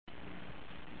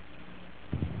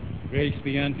Grace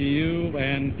be unto you,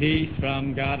 and peace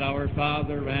from God our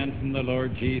Father and from the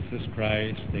Lord Jesus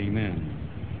Christ. Amen.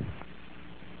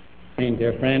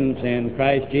 Dear friends in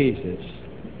Christ Jesus,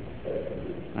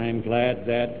 I am glad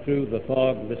that through the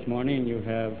fog this morning you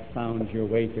have found your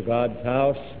way to God's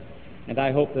house, and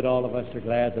I hope that all of us are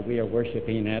glad that we are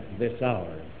worshiping at this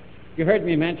hour. You heard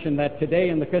me mention that today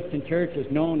in the Christian church is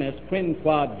known as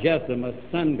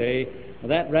Quinquagesima Sunday.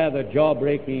 That rather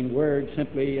jaw-breaking word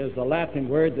simply is a Latin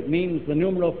word that means the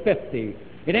numeral 50.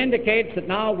 It indicates that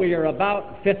now we are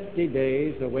about 50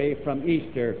 days away from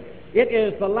Easter. It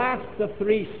is the last of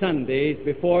 3 Sundays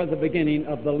before the beginning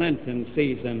of the Lenten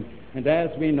season. And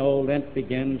as we know, Lent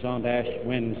begins on Ash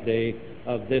Wednesday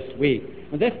of this week.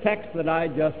 And this text that I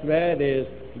just read is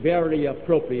very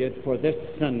appropriate for this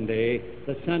Sunday,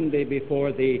 the Sunday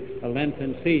before the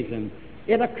Lenten season.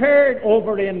 It occurred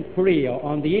over in Perea,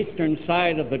 on the eastern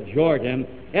side of the Jordan,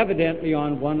 evidently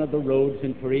on one of the roads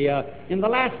in Perea, in the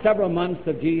last several months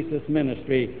of Jesus'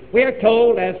 ministry. We are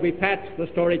told, as we patch the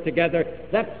story together,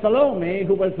 that Salome,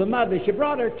 who was the mother, she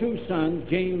brought her 2 sons,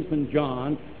 James and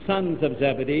John, sons of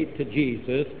Zebedee, to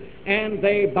Jesus, and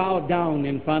they bowed down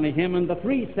in front of him, and the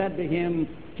 3 said to him,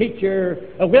 "Teacher,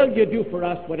 will you do for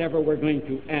us whatever we're going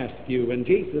to ask you?" And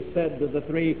Jesus said to the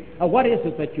 3, "What is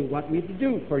it that you want me to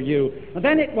do for you?" And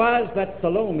then it was that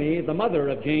Salome, the mother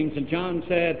of James and John,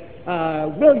 said,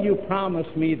 "Will you promise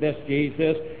me this,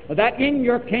 Jesus, that in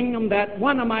your kingdom that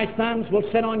one of my sons will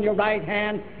sit on your right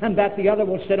hand and that the other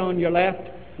will sit on your left?"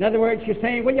 In other words, she's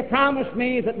saying, will you promise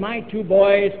me that my 2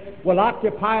 boys will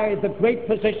occupy the great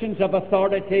positions of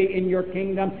authority in your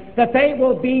kingdom, that they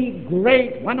will be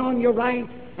great, one on your right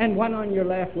and one on your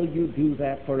left? Will you do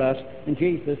that for us? And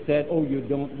Jesus said, "Oh, you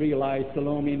don't realize,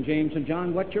 Salome and James and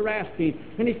John, what you're asking."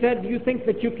 And he said, "Do you think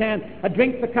that you can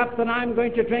drink the cup that I'm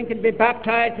going to drink and be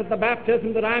baptized with the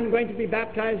baptism that I'm going to be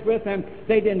baptized with?" And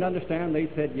they didn't understand. They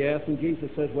said yes. And Jesus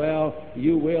says, "Well,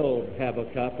 you will have a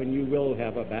cup and you will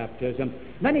have a baptism."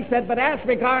 Then he said, "But as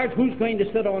regards who's going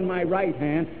to sit on my right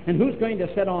hand and who's going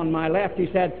to sit on my left," he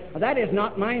said, "that is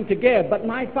not mine to give, but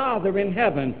my Father in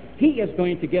heaven. He is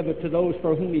going to give it to those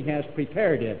for whom he has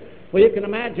prepared it." Well, you can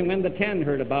imagine when the 10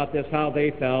 heard about this, how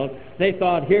they felt. They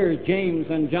thought, here's James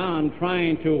and John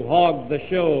trying to hog the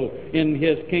show in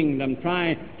his kingdom,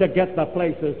 trying to get the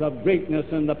places of greatness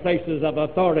and the places of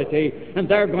authority, and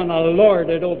they're going to lord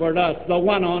it over us, the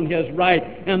one on his right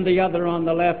and the other on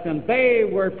the left. And they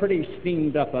were pretty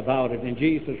steamed up about it, and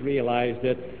Jesus realized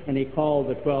it, and he called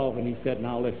the 12, and he said,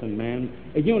 "Now listen, man,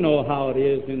 you know how it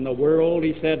is in the world."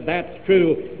 He said, "That's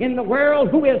true. In the world,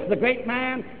 who is the great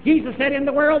man?" Jesus said, "In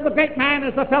the world, the great man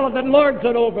is the fellow that lords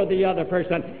it over the other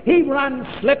person. He runs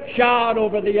slipshod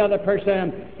over the other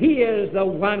person. He is the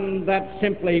one that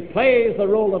simply plays the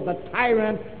role of the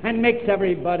tyrant and makes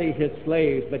everybody his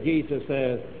slaves." But Jesus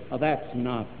says, "That's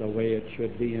not the way it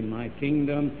should be in my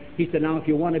kingdom." He said, "Now, if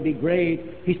you want to be great,"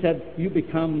 he said, "you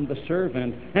become the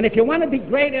servant. And if you want to be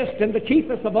greatest and the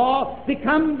chiefest of all,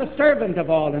 become the servant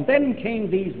of all." And then came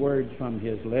these words from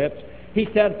his lips. He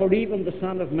said, "For even the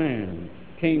Son of Man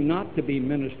came not to be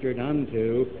ministered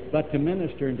unto, but to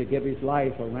minister and to give his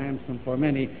life a ransom for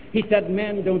many." He said,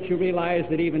 "Men, don't you realize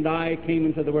that even I came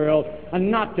into the world and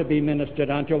not to be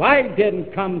ministered unto? I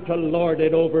didn't come to lord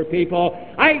it over people.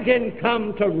 I didn't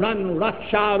come to run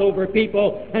roughshod over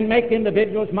people and make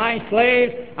individuals my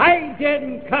slaves. I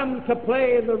didn't come to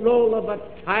play the role of a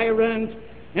tyrant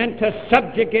and to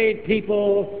subjugate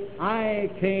people. I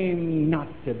came not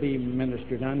to be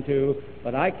ministered unto,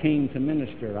 but I came to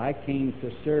minister. I came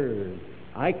to serve.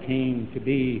 I came to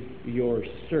be your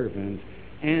servant."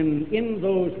 And in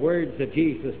those words of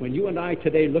Jesus, when you and I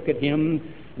today look at him,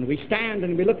 and we stand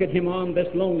and we look at him on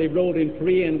this lonely road in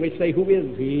Perea, and we say, who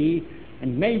is he?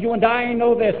 And may you and I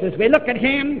know this, as we look at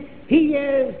him, he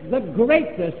is the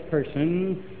greatest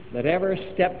person that ever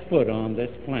stepped foot on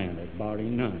this planet,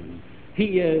 barring none.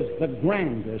 He is the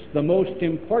grandest, the most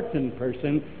important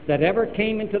person that ever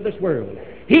came into this world.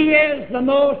 He is the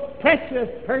most precious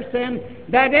person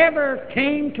that ever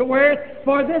came to earth,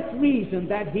 for this reason,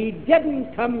 that he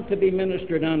didn't come to be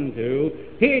ministered unto.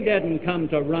 He didn't come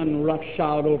to run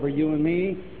roughshod over you and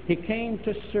me. He came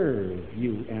to serve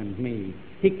you and me.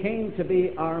 He came to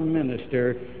be our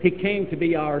minister. He came to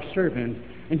be our servant.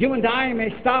 And you and I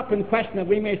may stop and question it.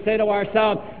 We may say to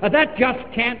ourselves, that just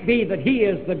can't be, that he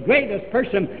is the greatest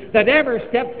person that ever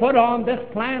stepped foot on this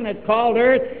planet called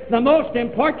Earth, the most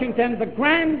important and the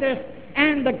grandest,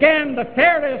 and again the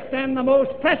fairest and the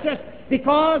most precious,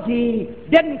 because he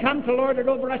didn't come to lord it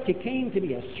over us. He came to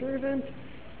be a servant.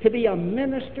 to be a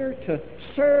minister, to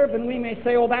serve, and we may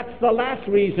say, oh, that's the last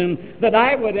reason that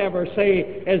I would ever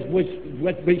say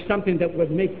would be something that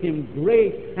would make him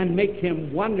great and make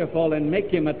him wonderful and make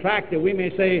him attractive. We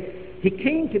may say, he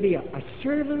came to be a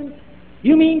servant.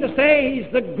 You mean to say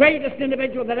he's the greatest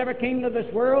individual that ever came to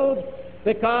this world?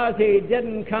 Because he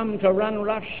didn't come to run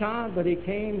roughshod, but he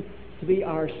came to be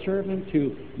our servant,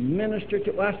 to minister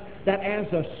to us, that as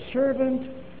a servant,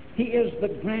 he is the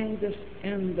grandest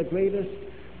and the greatest.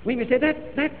 We may say,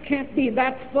 that can't be.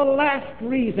 That's the last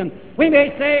reason. We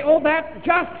may say, oh, that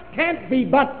just can't be.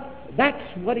 But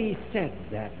that's what he said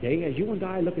that day. As you and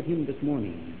I look at him this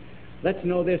morning, let's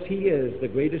know this. He is the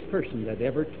greatest person that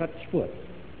ever touched foot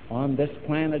on this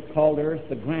planet called Earth,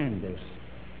 the grandest.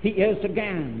 He is,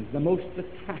 again, the most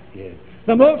attractive,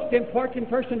 the most important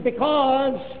person,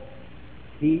 because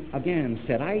he, again,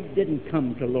 said, I didn't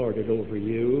come to lord it over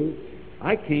you.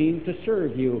 I came to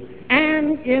serve you.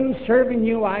 And in serving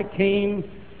you, I came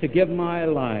to give my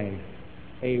life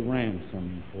a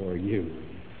ransom for you.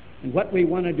 And what we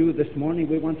want to do this morning,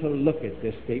 we want to look at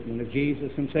this statement of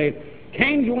Jesus and say,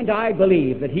 can you and I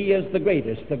believe that he is the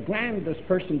greatest, the grandest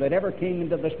person that ever came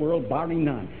into this world, barring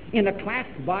none, in a class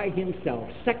by himself,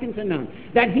 second to none,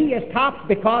 that he is topped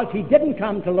because he didn't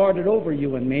come to lord it over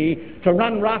you and me, to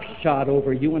run roughshod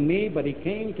over you and me, but he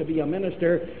came to be a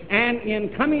minister, and in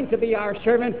coming to be our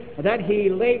servant, that he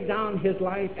laid down his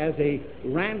life as a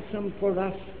ransom for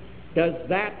us? Does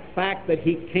that fact that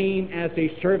he came as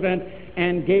a servant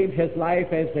and gave his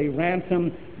life as a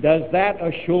ransom, does that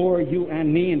assure you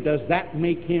and me, and does that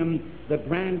make him the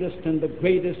grandest and the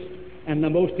greatest and the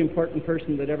most important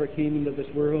person that ever came into this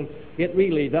world? It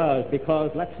really does, because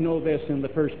let's know this in the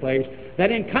first place,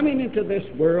 that in coming into this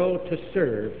world to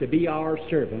serve, to be our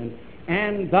servant,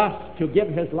 and thus to give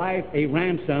his life a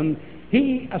ransom,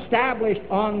 he established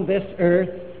on this earth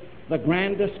the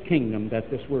grandest kingdom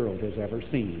that this world has ever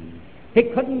seen. He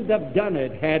couldn't have done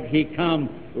it had he come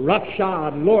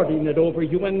roughshod, lording it over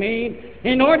you and me.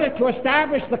 In order to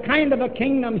establish the kind of a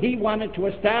kingdom he wanted to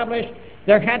establish,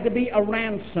 there had to be a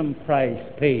ransom price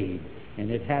paid, and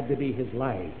it had to be his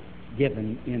life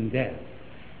given in death.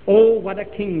 Oh, what a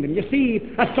kingdom. You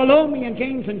see, Salome and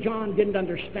James and John didn't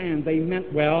understand. They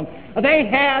meant well. They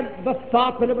had the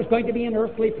thought that it was going to be an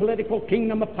earthly political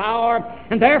kingdom of power,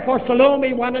 and therefore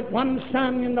Salome wanted one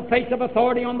son in the place of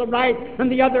authority on the right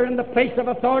and the other in the place of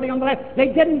authority on the left. They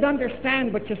didn't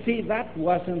understand, but you see, that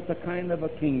wasn't the kind of a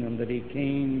kingdom that he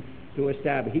came to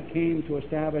establish. He came to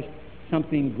establish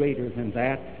something greater than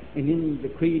that. And in the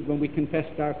creed, when we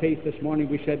confessed our faith this morning,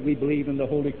 we said we believe in the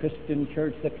Holy Christian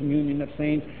Church, the communion of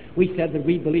saints. We said that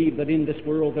we believe that in this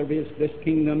world there is this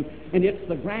kingdom, and it's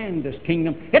the grandest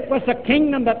kingdom. It was a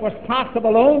kingdom that was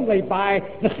possible only by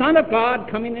the Son of God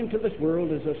coming into this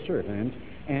world as a servant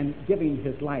and giving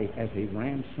his life as a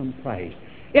ransom price.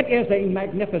 It is a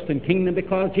magnificent kingdom,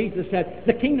 because Jesus said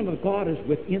the kingdom of God is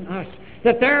within us,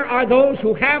 that there are those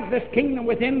who have this kingdom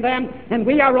within them, and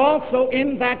we are also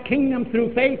in that kingdom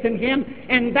through faith in him,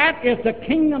 and that is the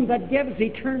kingdom that gives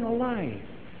eternal life.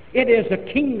 It is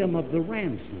a kingdom of the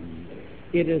ransom.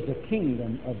 It is a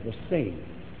kingdom of the saved.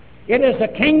 It is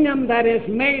a kingdom that is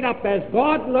made up, as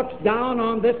God looks down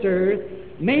on this earth,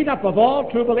 made up of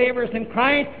all true believers in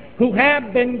Christ who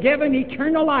have been given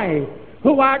eternal life,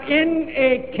 who are in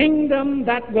a kingdom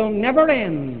that will never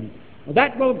end,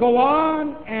 that will go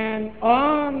on and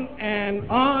on and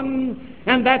on,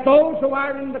 and that those who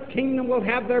are in the kingdom will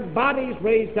have their bodies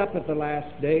raised up at the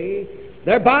last day.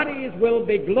 Their bodies will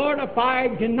be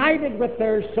glorified, united with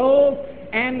their souls,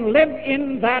 and live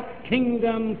in that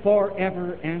kingdom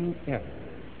forever and ever.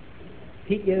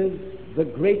 He is the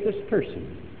greatest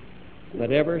person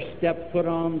that ever stepped foot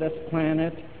on this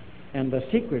planet. And the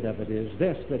secret of it is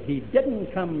this, that he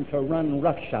didn't come to run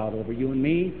roughshod over you and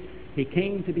me. He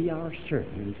came to be our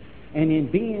servant, and in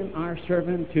being our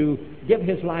servant, to give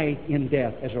his life in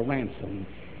death as a ransom.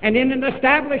 And in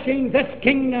establishing this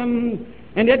kingdom,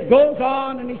 and it goes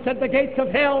on, and he said the gates of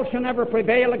hell shall never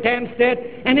prevail against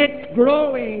it, and it's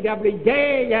growing every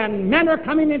day, and men are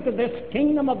coming into this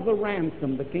kingdom of the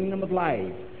ransom, the kingdom of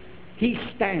life. He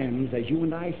stands, as you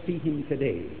and I see him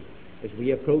today, as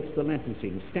we approach the Lenten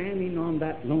season, standing on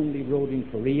that lonely road in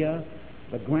Korea,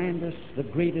 the grandest, the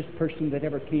greatest person that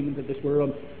ever came into this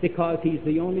world, because he's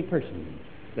the only person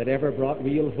that ever brought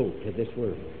real hope to this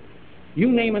world.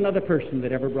 You name another person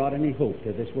that ever brought any hope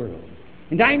to this world.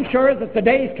 And I'm sure that the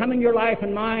days come in your life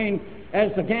and mine,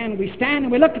 as again we stand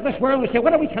and we look at this world and we say,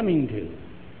 what are we coming to?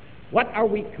 What are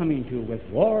we coming to, with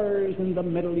wars in the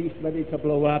Middle East ready to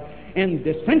blow up and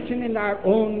dissension in our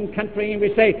own country? And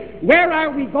we say, where are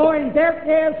we going?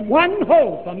 There is one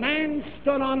hope. A man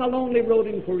stood on a lonely road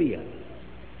in Korea,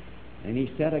 And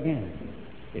he said again,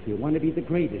 if you want to be the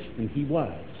greatest, and he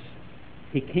was,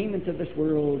 he came into this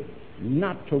world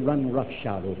not to run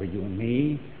roughshod over you and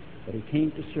me, but he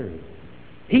came to serve.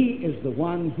 He is the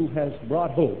one who has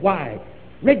brought hope. Why?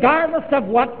 Regardless of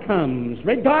what comes,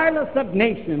 regardless of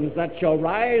nations that shall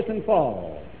rise and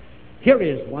fall, here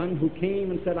is one who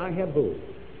came and said, I have hope.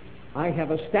 I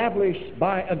have established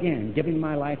by, again, giving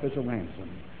my life as a ransom,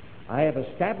 I have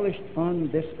established on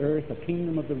this earth a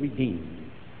kingdom of the redeemed,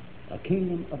 a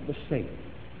kingdom of the saved,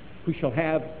 who shall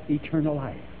have eternal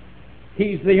life.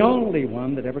 He's the only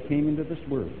one that ever came into this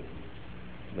world,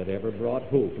 that ever brought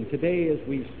hope. And today, as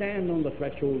we stand on the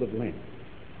threshold of Lent,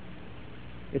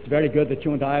 it's very good that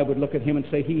you and I would look at him and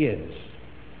say, he is.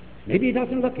 Maybe he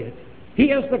doesn't look it. He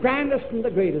is the grandest and the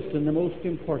greatest and the most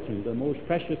important, the most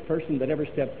precious person that ever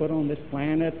stepped foot on this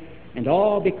planet, and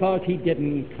all because he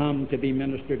didn't come to be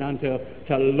ministered unto,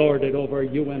 to lord it over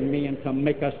you and me and to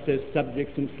make us his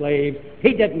subjects and slaves.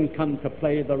 He didn't come to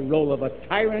play the role of a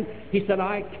tyrant. He said,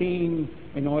 I came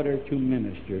in order to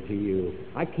minister to you.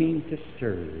 I came to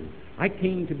serve. I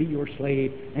came to be your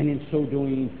slave, and in so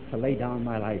doing, to lay down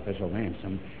my life as a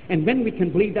ransom. And when we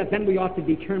can believe that, then we ought to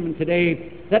determine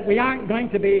today that we aren't going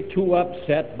to be too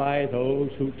upset by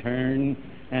those who turn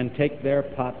and take their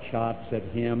pot shots at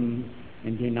him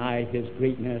and deny his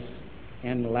greatness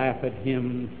and laugh at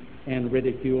him and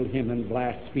ridicule him and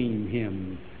blaspheme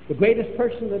him. The greatest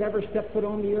person that ever stepped foot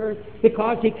on the earth,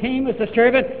 because he came as a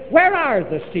servant. Where are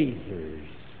the Caesars?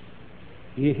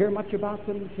 Do you hear much about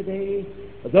them today?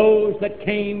 Those that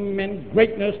came in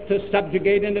greatness to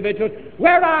subjugate individuals.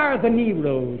 Where are the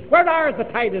Neros? Where are the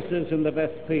Tituses and the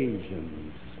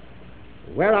Vespasians?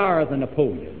 Where are the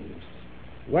Napoleons?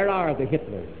 Where are the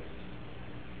Hitlers?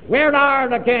 Where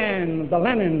are, again, the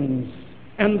Lenins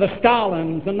and the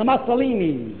Stalins and the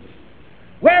Mussolinis?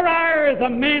 Where are the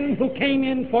men who came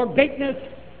in for greatness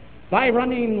by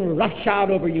running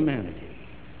roughshod over humanity?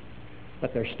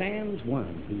 But there stands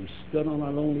one who stood on a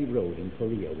lonely road in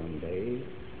Korea one day,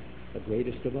 the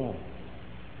greatest of all.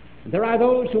 And there are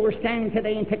those who are standing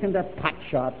today and taking their pot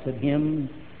shots at him,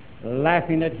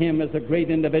 laughing at him as a great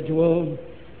individual,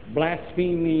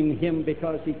 blaspheming him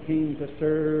because he came to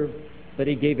serve, that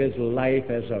he gave his life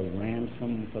as a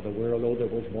ransom for the world. Oh, there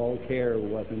was Voltaire,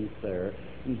 wasn't there?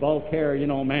 And Voltaire, you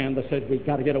know, a man that said we've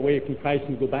got to get away from Christ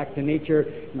and go back to nature.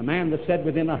 And a man that said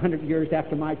within 100 years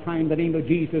after my time the name of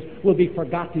Jesus will be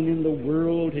forgotten in the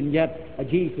world. And yet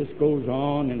Jesus goes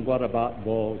on. And what about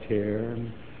Voltaire?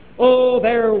 Oh,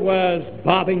 there was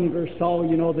Bob Ingersoll,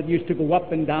 you know, that used to go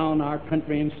up and down our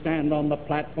country and stand on the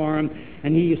platform,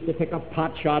 and he used to take a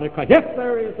pot shot at Christ. If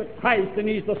there is a Christ and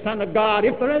he's the Son of God,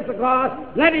 if there is a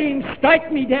God, let him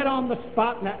strike me dead on the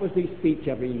spot. And that was his speech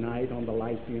every night on the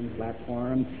Lyceum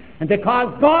platform. And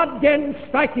because God didn't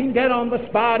strike him dead on the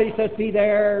spot, he says, see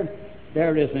there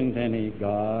isn't any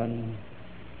God.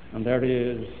 And there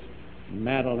is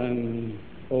Madeline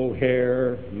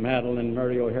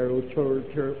Murray O'Hare,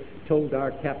 who told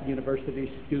our Catholic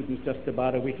University students just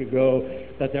about a week ago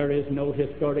that there is no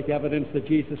historic evidence that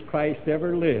Jesus Christ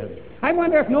ever lived. I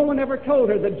wonder if no one ever told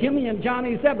her that Jimmy and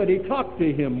Johnny Zebedee talked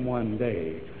to him one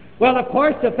day. Well, of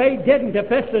course, if they didn't, if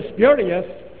this is spurious,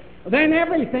 then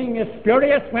everything is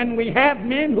spurious when we have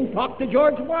men who talk to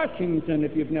George Washington.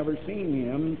 If you've never seen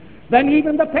him, then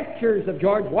even the pictures of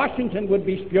George Washington would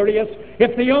be spurious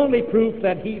if the only proof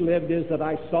that he lived is that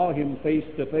I saw him face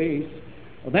to face.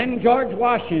 Then George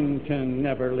Washington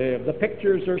never lived. The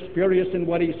pictures are spurious and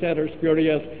what he said are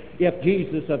spurious if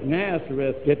Jesus of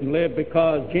Nazareth didn't live,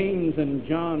 because James and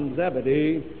John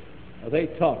Zebedee, they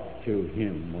talked to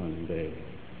him one day.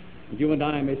 You and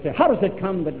I may say, how does it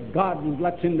come that God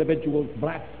lets individuals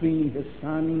blaspheme his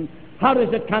Son? How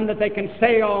does it come that they can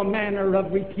say all manner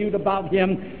of repute about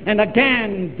him and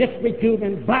again disrepute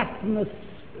and blasphemous?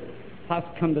 How's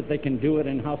come that they can do it,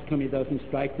 and how's come he doesn't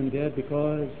strike them dead?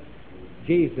 Because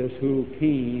Jesus, who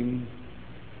came,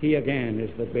 he again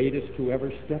is the greatest who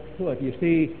ever stepped foot. You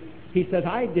see, he says,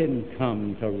 I didn't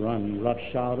come to run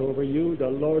roughshod over you, to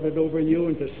lord it over you,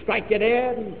 and to strike you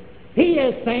dead. He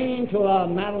is saying to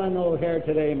Madeline O'Hare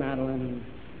today, Madeline,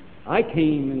 I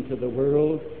came into the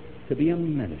world to be a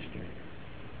minister,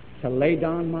 to lay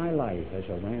down my life as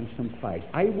a ransom price.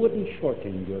 I wouldn't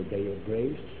shorten your day of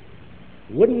grace.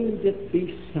 Wouldn't it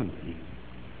be something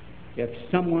if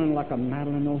someone like a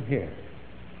Madeline O'Hare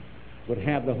would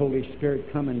have the Holy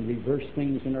Spirit come and reverse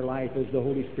things in her life as the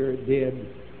Holy Spirit did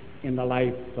in the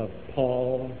life of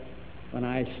Paul? When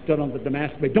I stood on the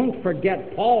Damascus Way, don't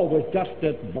forget, Paul was just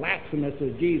as blasphemous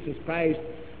as Jesus Christ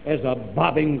as a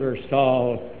Bob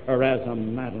Ingersoll or as a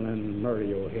Madeline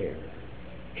Murray O'Hare.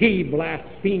 He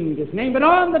blasphemed his name, but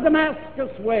on the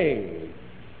Damascus Way,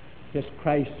 This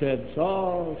Christ said,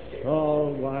 Saul,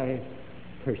 Saul, why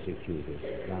persecutest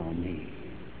thou me?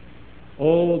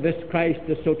 Oh, this Christ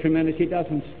is so tremendous. He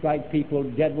doesn't strike people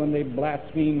dead when they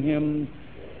blaspheme him,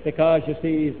 because, you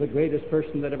see, he's the greatest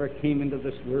person that ever came into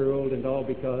this world, and all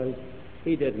because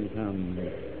he didn't come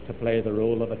to play the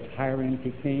role of a tyrant.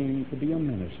 He came to be a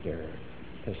minister,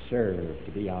 to serve,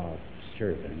 to be our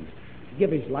servant, to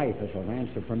give his life as a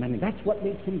ransom for many. That's what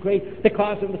makes him great,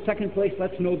 because in the second place,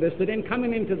 let's know this, that in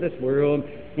coming into this world,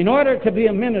 in order to be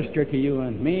a minister to you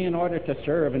and me, in order to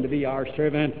serve and to be our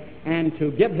servant, and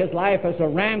to give his life as a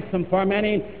ransom for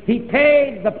many, he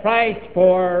paid the price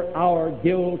for our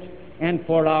guilt and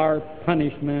for our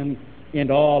punishment in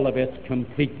all of its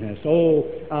completeness.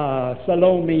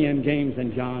 Salome and James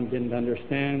and John didn't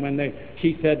understand when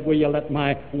she said, will you let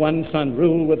my one son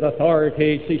rule with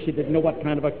authority? See, she didn't know what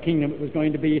kind of a kingdom it was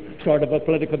going to be, sort of a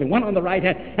political thing. One on the right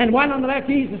hand and one on the left.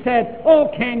 Jesus said,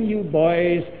 can you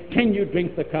boys, can you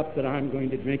drink the cup that I'm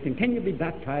going to drink? And can you be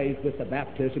baptized with the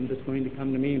baptism that's going to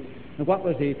come to me? And what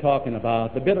was he talking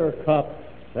about? The bitter cup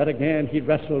that again he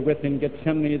wrestled with in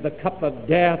Gethsemane, the cup of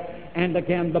death, and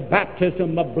again the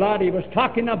baptism of blood. He was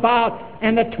talking about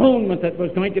an atonement that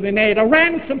was going to be made, a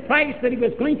ransom price that he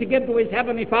was going to give to his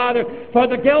heavenly Father for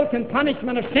the guilt and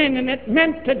punishment of sin, and it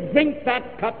meant to drink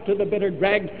that cup to the bitter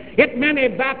dregs. It meant a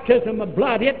baptism of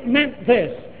blood. It meant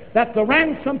this, that the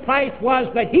ransom price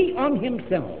was that he on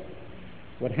himself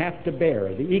would have to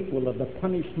bear the equal of the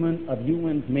punishment of you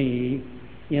and me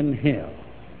in hell.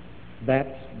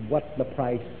 That's what the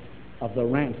price of the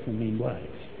ransoming was.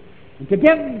 And to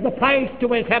give the price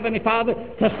to his heavenly Father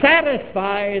to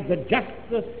satisfy the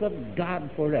justice of God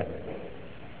forever.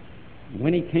 And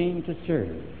when he came to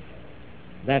serve,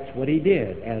 that's what he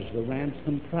did as the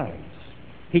ransom price.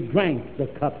 He drank the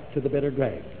cup to the bitter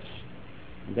dregs.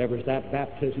 And there was that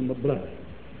baptism of blood.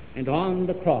 And on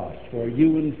the cross, for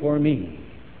you and for me,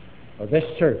 for this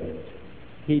servant,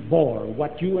 he bore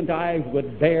what you and I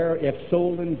would bear if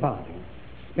soul and body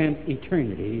spent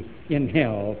eternity in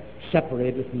hell,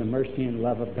 separated from the mercy and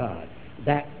love of God.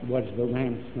 That was the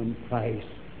ransom price,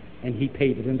 and he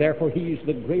paid it. And therefore he is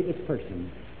the greatest person,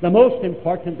 the most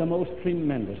important, the most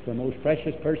tremendous, the most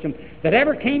precious person that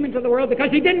ever came into the world, because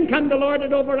he didn't come to lord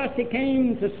it over us. He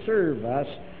came to serve us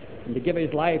and to give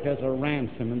his life as a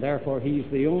ransom, and therefore he's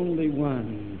the only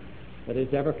one that has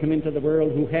ever come into the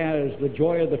world who has the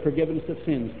joy of the forgiveness of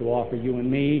sins to offer you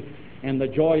and me, and the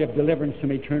joy of deliverance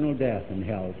from eternal death and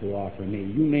hell to offer me.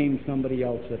 You name somebody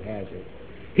else that has it.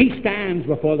 He stands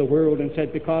before the world and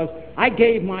said, because I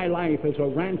gave my life as a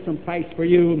ransom price for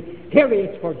you, here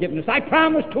is forgiveness. I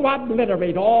promise to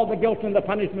obliterate all the guilt and the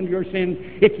punishment of your sins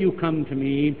if you come to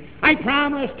me. I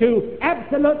promise to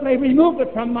absolutely remove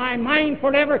it from my mind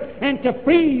forever and to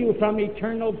free you from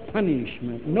eternal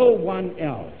punishment. No one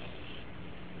else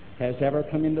has ever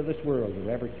come into this world or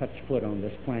ever touched foot on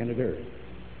this planet Earth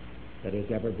that has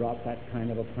ever brought that kind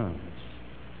of a promise,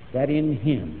 that in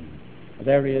him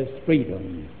there is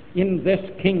freedom, in this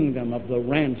kingdom of the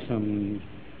ransomed,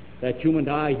 that you and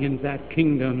I in that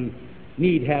kingdom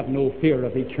need have no fear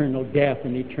of eternal death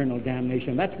and eternal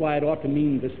damnation. That's why it ought to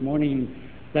mean this morning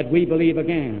that we believe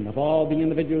again of all the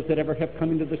individuals that ever have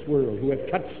come into this world, who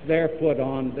have touched their foot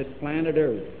on this planet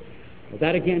Earth,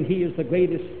 that again he is the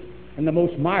greatest and the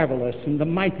most marvelous and the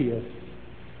mightiest.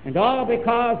 And all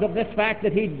because of this fact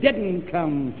that he didn't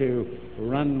come to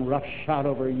run roughshod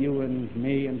over you and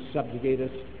me and subjugate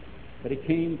us, but he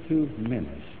came to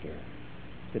minister,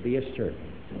 to be a servant,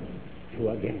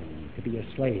 to be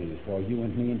a slave for you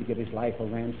and me, and to give his life a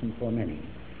ransom for many.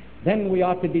 Then we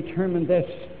ought to determine this: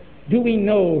 do we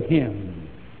know him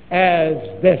as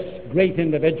this great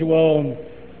individual,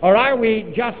 or are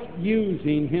we just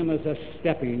using him as a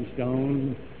stepping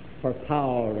stone for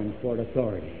power and for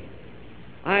authority?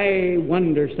 I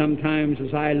wonder sometimes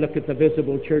as I look at the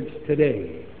visible church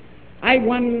today, I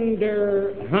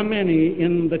wonder how many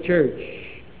in the church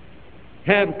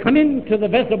have come into the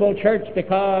visible church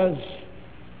because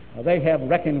they have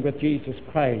reckoned with Jesus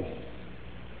Christ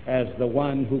as the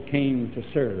one who came to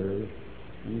serve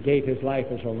and gave his life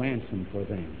as a ransom for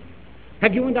them.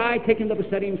 Have you and I taken the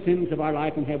besetting sins of our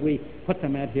life, and have we put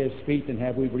them at his feet, and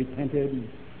have we repented?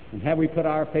 And have we put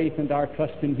our faith and our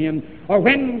trust in him? Or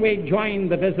when we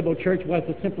joined the visible church, was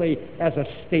it simply as a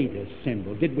status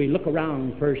symbol? Did we look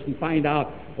around first and find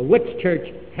out which church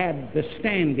had the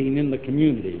standing in the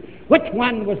community? Which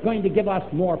one was going to give us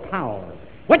more power?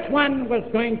 Which one was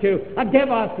going to give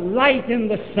us light in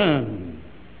the sun?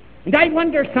 And I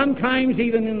wonder sometimes,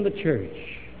 even in the church,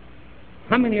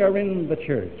 how many are in the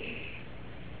church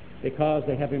because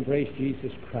they have embraced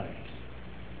Jesus Christ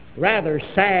Rather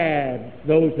sad,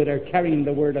 those that are carrying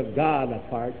the Word of God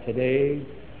apart today,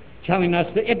 telling us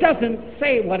that it doesn't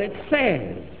say what it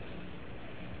says.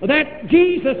 That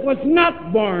Jesus was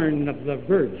not born of the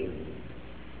Virgin.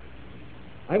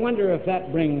 I wonder if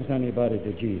that brings anybody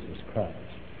to Jesus Christ.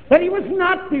 That he was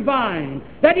not divine,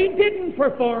 that he didn't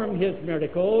perform his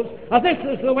miracles. This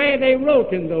is the way they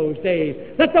wrote in those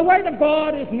days, that the Word of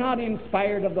God is not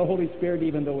inspired of the Holy Spirit,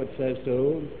 even though it says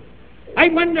so. I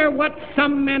wonder what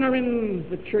some men are in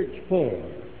the church for.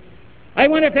 I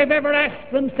wonder if they've ever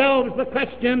asked themselves the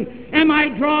question, am I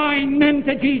drawing men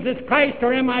to Jesus Christ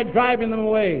or am I driving them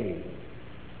away?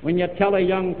 When you tell a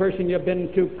young person you've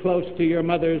been too close to your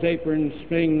mother's apron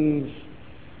strings,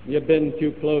 you've been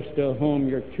too close to home,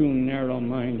 you're too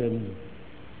narrow-minded.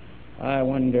 I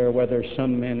wonder whether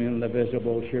some men in the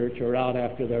visible church are out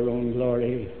after their own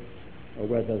glory or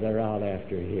whether they're out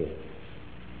after his.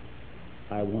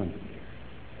 I wonder.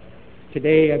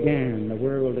 Today again, the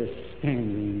world is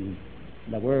standing.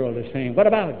 The world is saying, what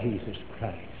about Jesus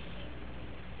Christ?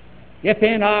 If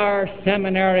in our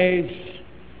seminaries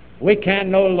we can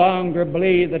no longer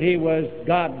believe that he was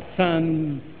God's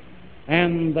Son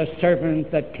and the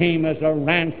servant that came as a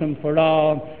ransom for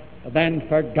all, then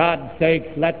for God's sake,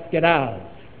 let's get out.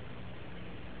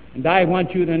 And I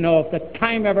want you to know, if the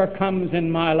time ever comes in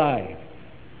my life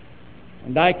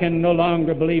and I can no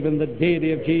longer believe in the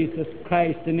deity of Jesus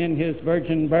Christ and in his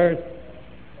virgin birth,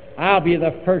 I'll be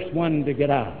the first one to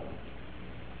get out,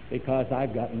 because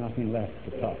I've got nothing left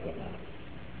to talk about.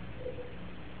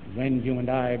 When you and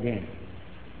I again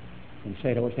can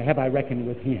say to us, have I reckoned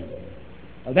with him?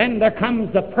 Then there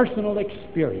comes the personal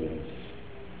experience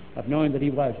of knowing that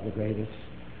he was the greatest,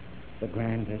 the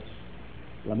grandest,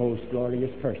 the most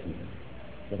glorious person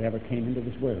that ever came into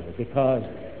this world, because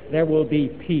there will be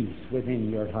peace within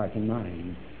your heart and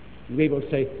mind. We will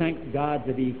say, thank God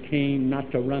that he came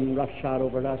not to run roughshod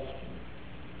over us,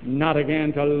 not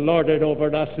again to lord it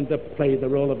over us and to play the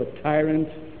role of a tyrant,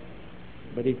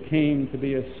 but he came to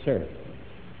be a servant.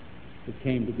 He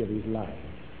came to give his life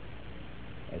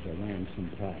as a ransom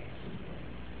price.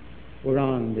 We're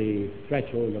on the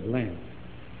threshold of Lent.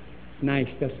 It's nice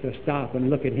just to stop and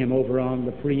look at him over on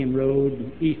the Perean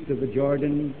road east of the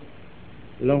Jordan,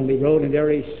 lonely road, and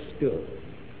there he stood.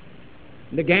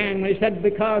 And again, when he said,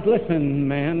 because, listen,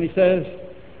 man, he says,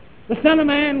 the Son of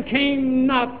Man came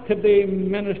not to be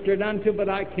ministered unto, but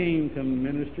I came to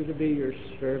minister, to be your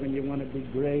servant. You want to be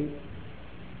great?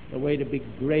 The way to be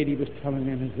great, he was telling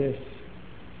them, is this: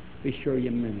 be sure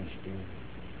you minister.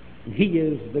 And he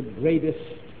is the greatest.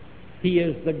 He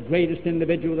is the greatest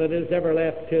individual that has ever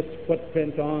left his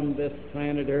footprint on this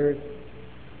planet Earth,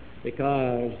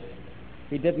 because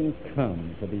he didn't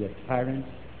come to be a tyrant.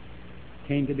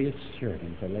 Came to be a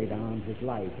servant, to lay down his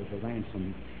life as a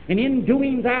ransom. And in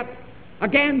doing that,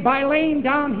 again, by laying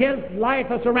down his life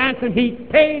as a ransom, he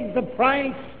paid the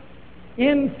price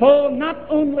in full, not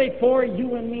only for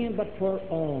you and me, but for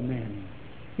all men.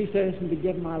 He says, and to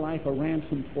give my life a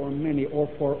ransom for many, or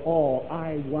for all,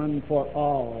 I won for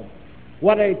all.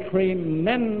 What a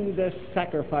tremendous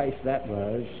sacrifice that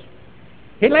was.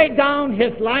 He laid down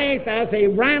his life as a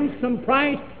ransom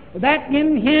price, that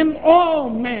in him all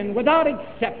men, without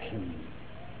exception,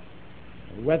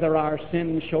 whether our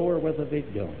sins show or whether they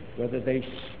don't, whether they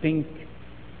stink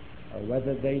or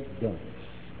whether they don't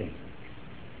stink,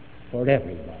 for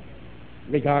everybody,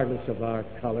 regardless of our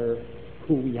color,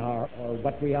 who we are or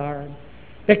what we are.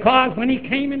 Because when he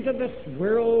came into this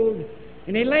world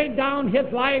and he laid down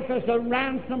his life as a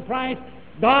ransom price,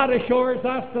 God assures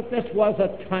us that this was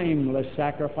a timeless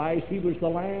sacrifice. He was the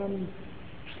Lamb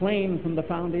slain from the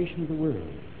foundation of the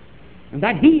world. And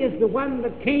that he is the one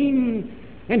that came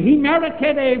and he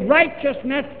merited a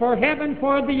righteousness for heaven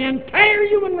for the entire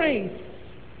human race.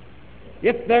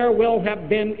 If there will have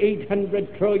been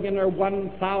 800 trillion or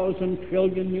 1,000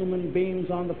 trillion human beings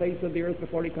on the face of the earth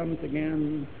before he comes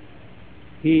again,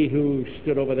 he who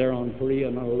stood over there on Perea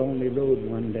on a lonely road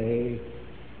one day,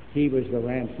 he was the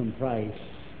ransom price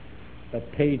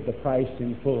that paid the price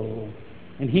in full.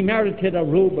 And he merited a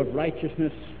robe of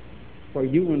righteousness for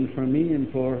you and for me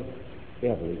and for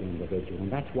every individual.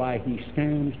 And that's why he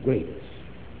stands greatest,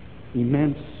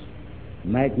 immense,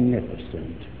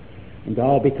 magnificent. And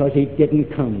all because he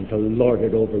didn't come to lord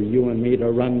it over you and me, to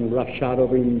run roughshod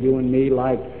over you and me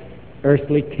like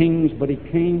earthly kings, but he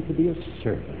came to be a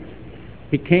servant.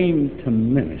 He came to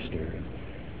minister.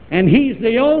 And he's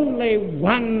the only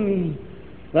one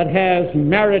that has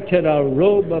merited a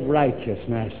robe of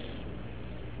righteousness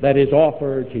that is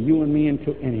offered to you and me and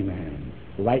to any man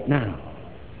right now.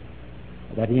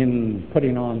 That in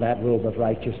putting on that robe of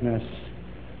righteousness,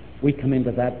 we come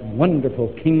into that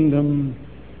wonderful kingdom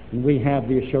And we have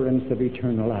the assurance of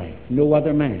eternal life. No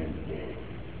other man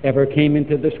ever came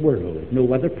into this world,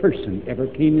 no other person ever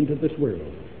came into this world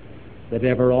that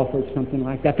ever offered something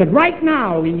like that. But right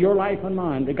now, in your life and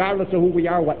mine, regardless of who we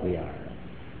are, what we are,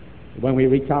 when we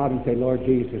reach out and say, Lord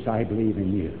Jesus, I believe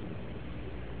in you,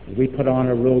 we put on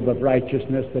a robe of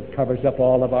righteousness that covers up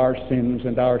all of our sins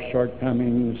and our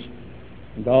shortcomings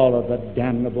and all of the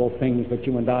damnable things that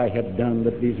you and I have done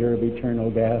that deserve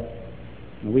eternal death.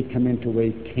 And we come into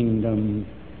a kingdom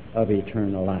of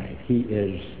eternal life. He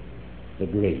is the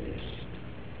greatest.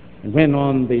 And when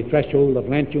on the threshold of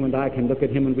Lent you and I can look at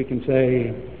him and we can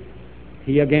say,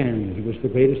 he was the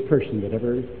greatest person that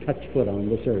ever touched foot on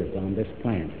this earth, on this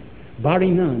planet.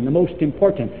 Barring none, the most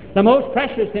important, the most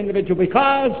precious individual,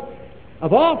 because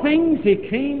of all things he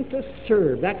came to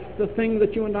serve. That's the thing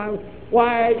that you and I,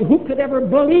 why, who could ever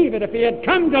believe it? If he had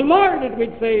come to Lord it,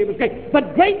 we'd say it was great.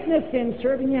 But greatness in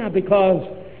serving, because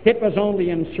it was only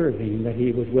in serving that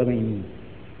he was willing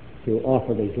to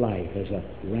offer his life as a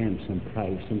ransom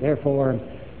price. And therefore,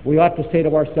 we ought to say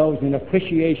to ourselves in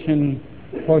appreciation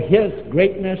for his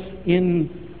greatness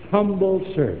in humble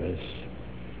service,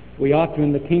 we ought to,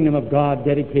 in the kingdom of God,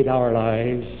 dedicate our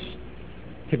lives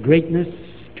to greatness,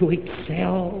 to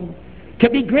excel, to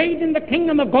be great in the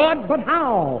kingdom of God. But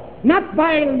how? Not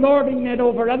by lording it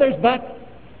over others, but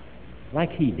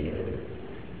like he did,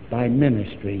 by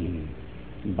ministering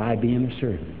and by being a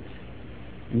servant.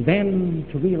 And then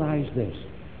to realize this,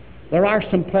 there are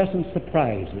some pleasant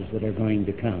surprises that are going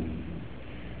to come.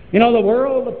 You know, the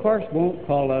world, of course, won't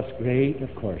call us great.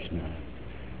 Of course not.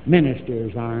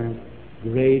 Ministers aren't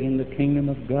great in the kingdom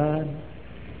of God.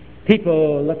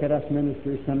 People look at us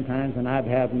ministers sometimes, and I've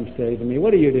had them say to me,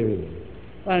 what do you do?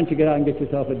 Why don't you get out and get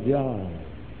yourself a job?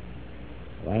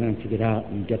 Why don't you get out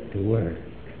and get to work?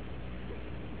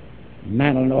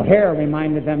 Madeline O'Hare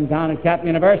reminded them down at Catholic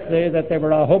University that they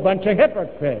were a whole bunch of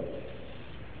hypocrites.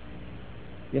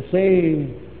 You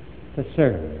see, to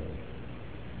serve,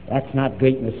 that's not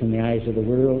greatness in the eyes of the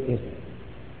world, is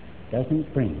it?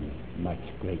 Doesn't bring much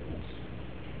greatness.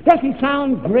 Doesn't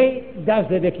sound great, does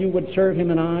it, if you would serve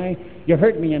him and I? You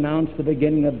heard me announce the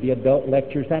beginning of the adult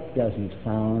lectures. That doesn't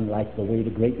sound like the way to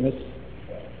greatness.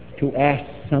 To ask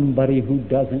somebody who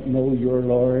doesn't know your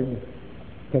Lord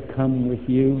to come with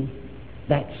you,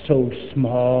 that's so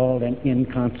small and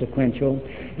inconsequential.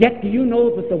 Yet do you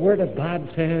know that the Word of God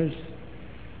says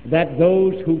that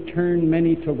those who turn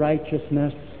many to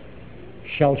righteousness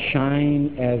shall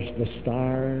shine as the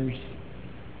stars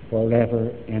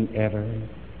forever and ever?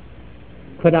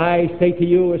 Could I say to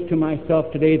you as to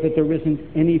myself today that there isn't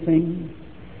anything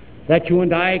that you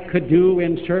and I could do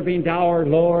in serving our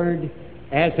Lord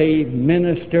as a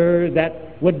minister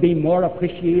that would be more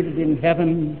appreciated in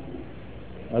heaven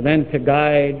than to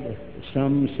guide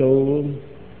some soul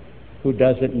who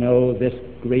doesn't know this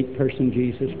great person,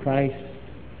 Jesus Christ,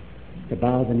 to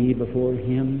bow the knee before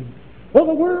him? Well,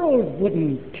 the world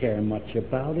wouldn't care much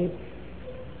about it.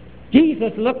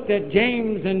 Jesus looked at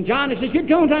James and John and says, you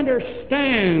don't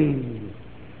understand.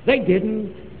 They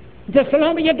didn't. He said,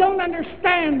 Salome, you don't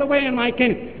understand the way in my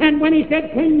kingdom. And when he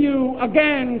said, can you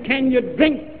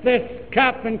drink this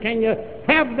cup and can you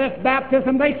have this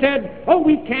baptism? They said, oh,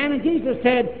 we can. And Jesus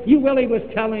said, you really was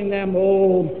telling them,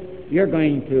 oh, you're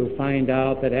going to find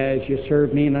out that as you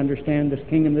serve me and understand this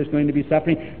kingdom, there's going to be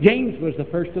suffering. James was the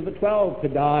first of the 12 to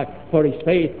die for his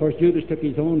faith. Of course, Judas took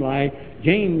his own life.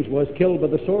 James was killed by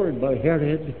the sword by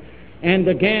Herod. And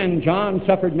again, John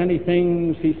suffered many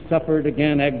things. He suffered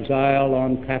again exile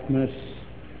on Patmos.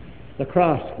 The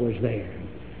cross was there.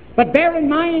 But bear in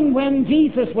mind, when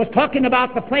Jesus was talking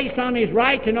about the place on his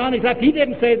right and on his left, he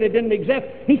didn't say they didn't exist.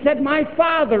 He said, my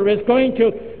Father is going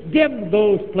to give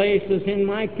those places in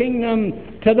my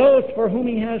kingdom to those for whom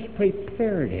he has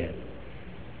prepared it.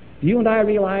 You and I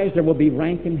realize there will be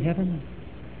rank in heaven.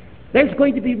 There's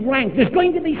going to be rank. There's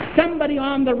going to be somebody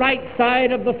on the right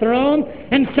side of the throne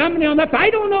and somebody on the left. I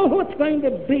don't know who it's going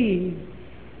to be,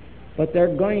 but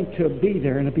they're going to be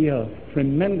there, and it'll be a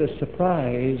tremendous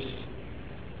surprise,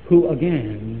 who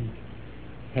again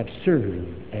have served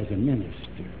as a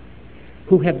minister,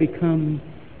 who have become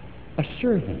a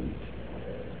servant.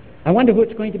 I wonder who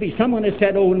it's going to be. Someone has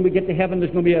said, oh, when we get to heaven,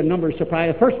 there's going to be a number of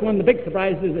surprises. The first one, the big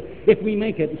surprise, is that if we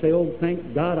make it and say, oh,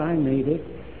 thank God I made it.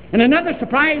 And another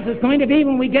surprise is going to be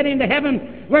when we get into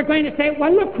heaven, we're going to say,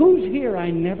 well, look who's here.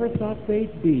 I never thought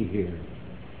they'd be here.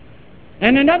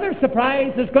 And another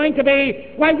surprise is going to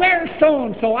be, why, where's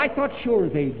so-and-so? I thought sure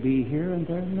they'd be here, and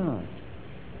they're not.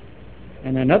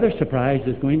 And another surprise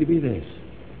is going to be this.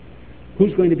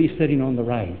 Who's going to be sitting on the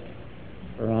right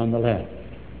or on the left?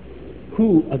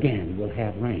 Who, again, will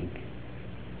have rank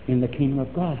in the kingdom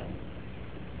of God?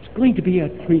 It's going to be a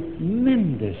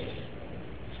tremendous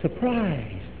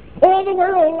surprise. All the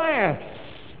world laughs.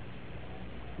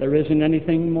 There isn't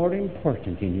anything more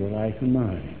important in your life and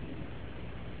mine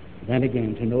than,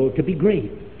 again, to know to be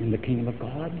great in the kingdom of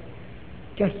God.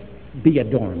 Just be a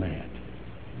doormat.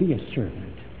 Be a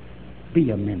servant. Be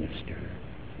a minister.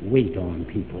 Wait on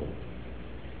people.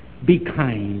 Be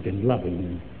kind and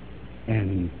loving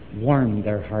and warm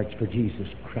their hearts for Jesus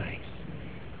Christ.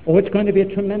 Oh, it's going to be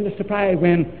a tremendous surprise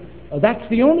when that's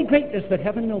the only greatness that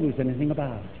heaven knows anything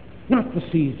about. Not the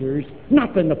Caesars,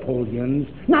 not the Napoleons,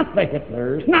 not the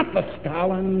Hitlers, not the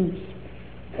Stalins.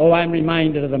 Oh, I'm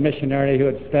reminded of the missionary who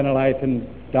had spent a life in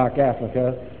dark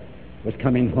Africa, was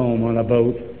coming home on a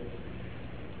boat.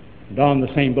 And on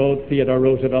the same boat, Theodore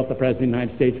Roosevelt, the President of the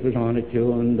United States, was on it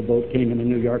too, and the boat came into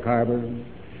New York Harbor.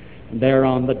 And there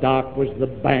on the dock was the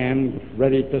band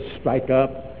ready to strike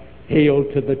up. Hail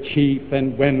to the chief.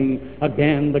 And when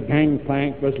again the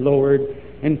gangplank was lowered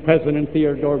and President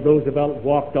Theodore Roosevelt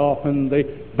walked off and the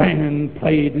band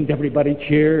played and everybody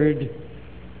cheered,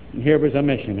 and here was a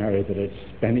missionary that had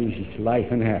spent his life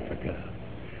in Africa.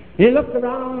 He looked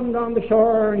around on the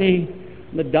shore and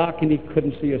the dock, and he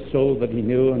couldn't see a soul that he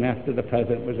knew, and after the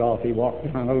president was off, he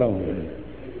walked down alone.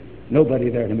 Nobody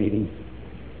there to meet him.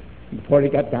 Before he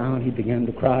got down, he began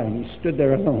to cry, and he stood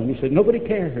there alone. He said, "Nobody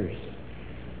cares."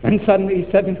 And suddenly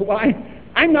he said, "Why,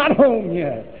 I'm not home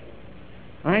yet.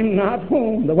 I'm not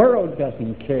home. The world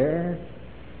doesn't care,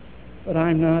 but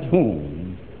I'm not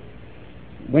home."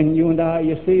 When you and I,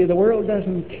 you see, the world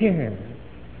doesn't care.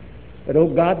 But, oh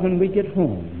God, when we get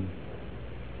home,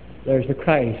 there's a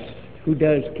Christ who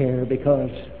does care, because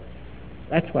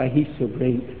that's why he's so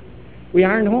great. We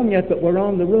aren't home yet, but we're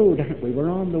on the road, aren't we? We're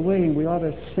on the way, and we ought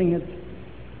to sing it.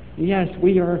 Yes,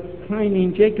 we are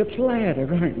climbing Jacob's ladder,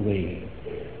 aren't we?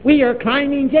 We are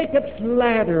climbing Jacob's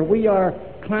ladder. We are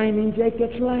climbing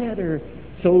Jacob's ladder,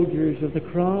 soldiers of the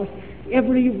cross.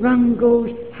 Every rung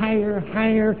goes higher,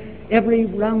 higher. Every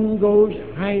rung goes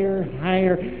higher,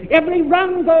 higher. Every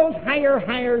rung goes higher,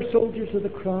 higher, soldiers of the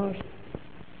cross.